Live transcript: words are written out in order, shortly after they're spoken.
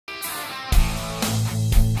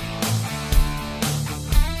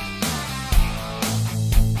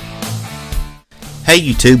Hey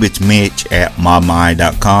YouTube, it's Mitch at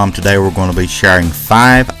modmy.com. Today we're going to be sharing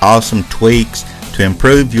 5 awesome tweaks to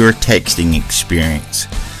improve your texting experience.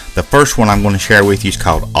 The first one I'm going to share with you is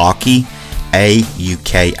called Auki,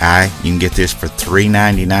 A-U-K-I. You can get this for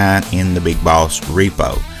 $3.99 in the Big Boss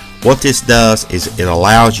repo. What this does is it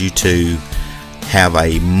allows you to have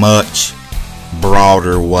a much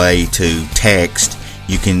broader way to text.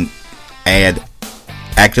 You can add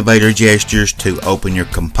activator gestures to open your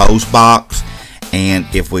compose box. And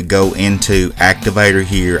if we go into Activator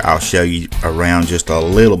here, I'll show you around just a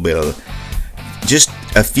little bit of, just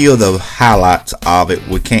a few of the highlights of it.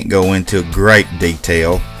 We can't go into great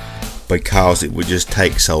detail because it would just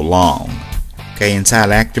take so long. Okay, inside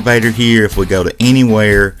Activator here, if we go to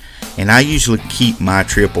anywhere, and I usually keep my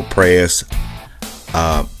triple press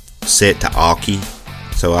set to Auki,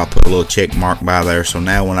 so I'll put a little check mark by there. So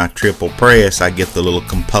now when I triple press, I get the little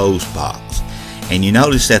compose box, and you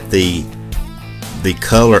notice that the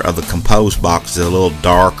color of the compose box is a little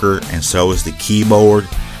darker, and so is the keyboard.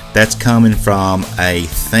 That's coming from a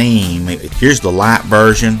theme. Here's the light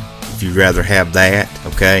version if you'd rather have that.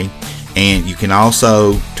 Okay, and you can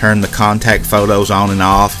also turn the contact photos on and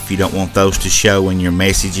off if you don't want those to show in your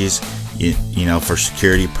messages, you know, for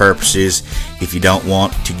security purposes. If you don't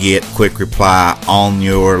want to get quick reply on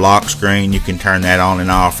your lock screen, you can turn that on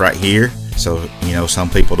and off right here. So you know,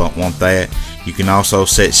 some people don't want that. You can also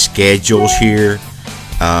set schedules here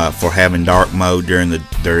for having dark mode during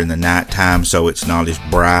the nighttime, so it's not as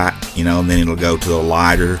bright, you know, and then it'll go to the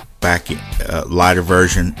lighter lighter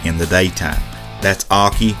version in the daytime. That's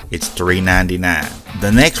Auki. It's $3.99.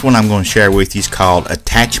 The next one I'm going to share with you is called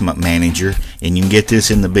Attachment Manager, and you can get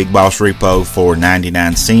this in the Big Boss repo for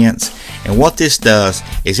 99 cents. And what this does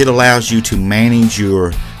is it allows you to manage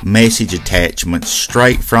your message attachments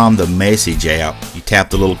straight from the message app. You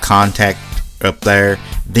tap the little contact up there,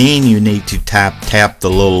 then you need to tap the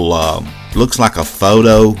little looks like a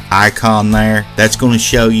photo icon there. That's going to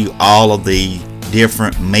show you all of the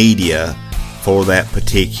different media for that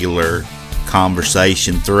particular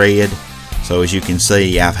conversation thread. So as you can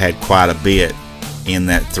see, I've had quite a bit in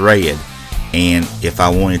that thread, and if I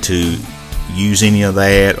wanted to use any of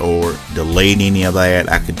that or delete any of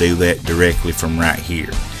that, I could do that directly from right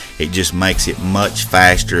here. It just makes it much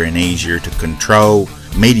faster and easier to control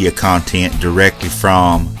media content directly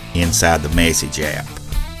from inside the message app.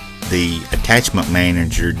 The attachment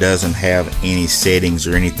manager doesn't have any settings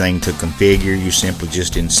or anything to configure. You simply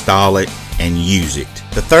just install it and use it.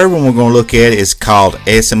 The third one we're going to look at is called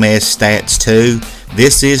SMSStats 2.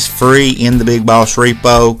 This is free in the Big Boss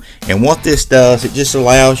repo, and what this does, it just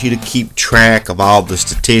allows you to keep track of all the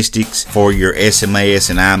statistics for your SMS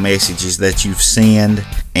and iMessages that you've sent,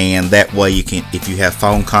 and that way you can, if you have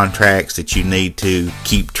phone contracts that you need to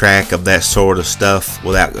keep track of that sort of stuff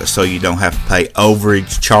without, so you don't have to pay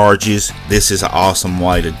overage charges, this is an awesome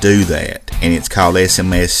way to do that, and it's called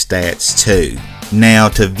SMSStats 2. Now,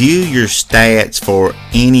 to view your stats for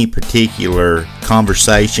any particular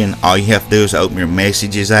conversation, all you have to do is open your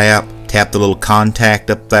Messages app, tap the little contact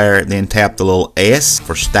up there, then tap the little S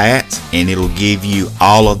for stats, and it'll give you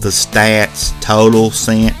all of the stats, total,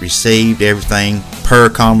 sent, received, everything per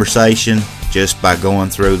conversation, just by going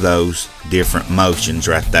through those different motions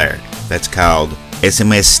right there. That's called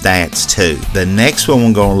SMSStats 2. The next one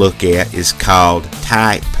we're going to look at is called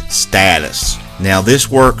TypeStatus. Now this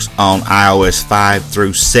works on iOS 5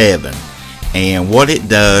 through 7, and what it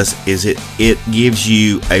does is it gives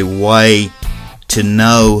you a way to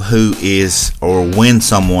know who is, or when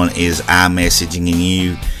someone is iMessaging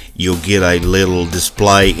you. You'll get a little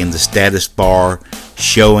display in the status bar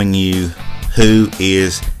showing you who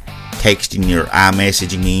is texting your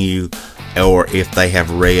iMessaging you, or if they have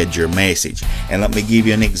read your message. And let me give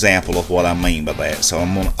you an example of what I mean by that. So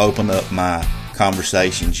I'm going to open up my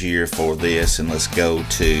conversations here for this, and let's go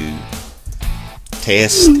to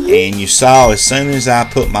test. And you saw as soon as I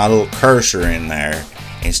put my little cursor in there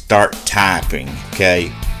and start typing, okay,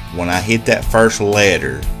 when I hit that first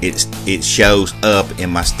letter, it shows up in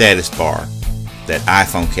my status bar that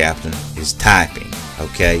iPhone Captain is typing.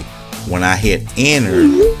 Okay, when I hit enter,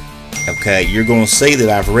 okay, you're going to see that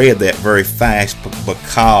I've read that very fast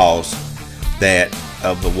because that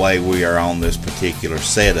of the way we are on this particular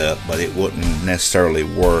setup, but it wouldn't necessarily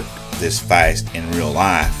work this fast in real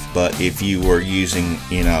life. But if you were using,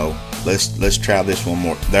 you know, let's try this one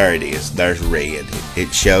more. There it is. There's read.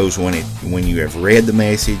 It shows when you have read the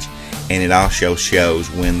message, and it also shows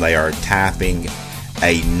when they are typing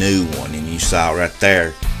a new one. And you saw right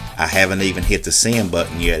there, I haven't even hit the send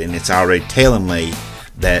button yet, and it's already telling me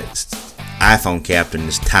that iPhone Captain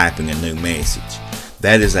is typing a new message.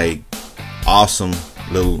 That is a awesome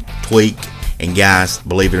little tweak, And guys,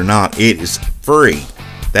 believe it or not, it is free.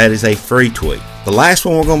 That is a free tweak. The last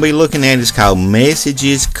one we're going to be looking at is called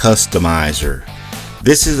Messages Customizer.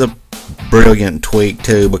 This is a brilliant tweak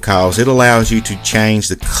too, because it allows you to change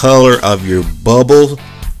the color of your bubble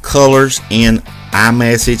colors in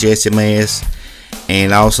iMessage, SMS,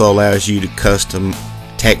 and also allows you to custom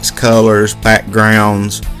text colors,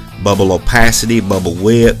 backgrounds, bubble opacity, bubble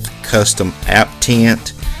width, custom app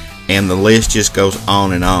tint, and the list just goes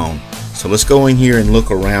on and on. So let's go in here and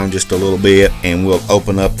look around just a little bit, and we'll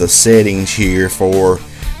open up the settings here for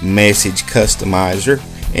Message Customizer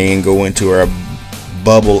and go into our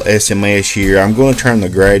bubble SMS here. I'm going to turn the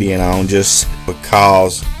gradient on just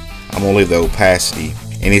because I'm going to leave the opacity,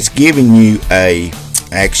 and it's giving you a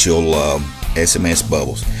actual SMS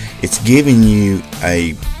bubbles. It's giving you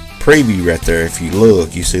a preview right there. If you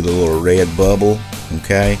look, you see the little red bubble.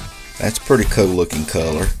 Okay, that's pretty cool looking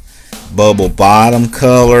color. Bubble bottom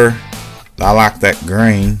color, I like that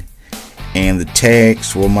green, and the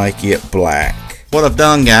text will make it black. What I've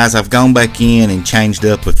done, guys, I've gone back in and changed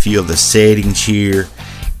up a few of the settings here,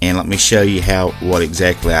 and let me show you what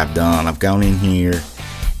exactly I've done. I've gone in here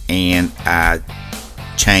and I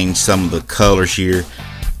changed some of the colors here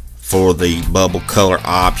for the bubble color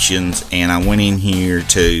options, and I went in here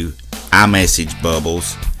to iMessage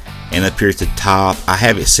bubbles, and up here at the top I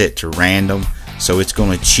have it set to random, so it's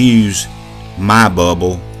going to choose my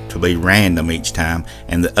bubble to be random each time,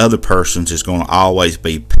 and the other person's is going to always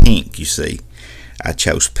be pink. You see, I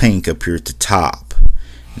chose pink up here at the top.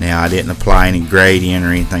 Now I didn't apply any gradient or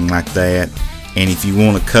anything like that, and if you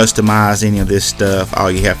want to customize any of this stuff,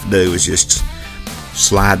 all you have to do is just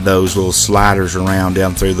slide those little sliders around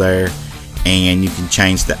down through there, and you can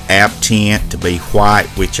change the app tint to be white,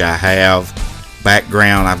 which I have.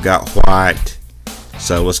 Background, I've got white.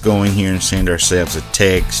 So let's go in here and send ourselves a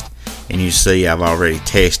text, and you see I've already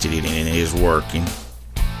tested it and it is working,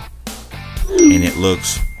 and it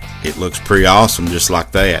looks pretty awesome just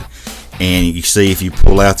like that. And you see, if you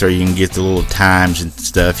pull out there, you can get the little times and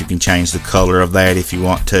stuff. You can change the color of that if you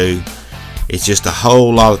want to. It's just a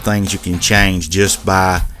whole lot of things you can change just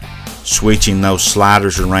by switching those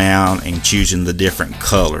sliders around and choosing the different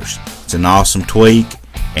colors. It's an awesome tweak,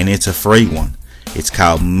 and it's a free one. It's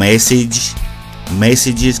called Messages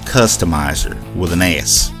Customizer with an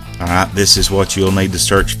S. Alright, this is what you'll need to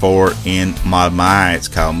search for in ModMy. It's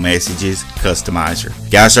called Messages Customizer.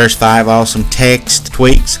 Guys, there's 5 awesome text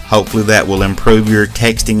tweaks. Hopefully that will improve your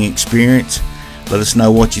texting experience. Let us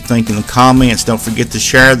know what you think in the comments. Don't forget to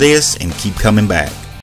share this and keep coming back.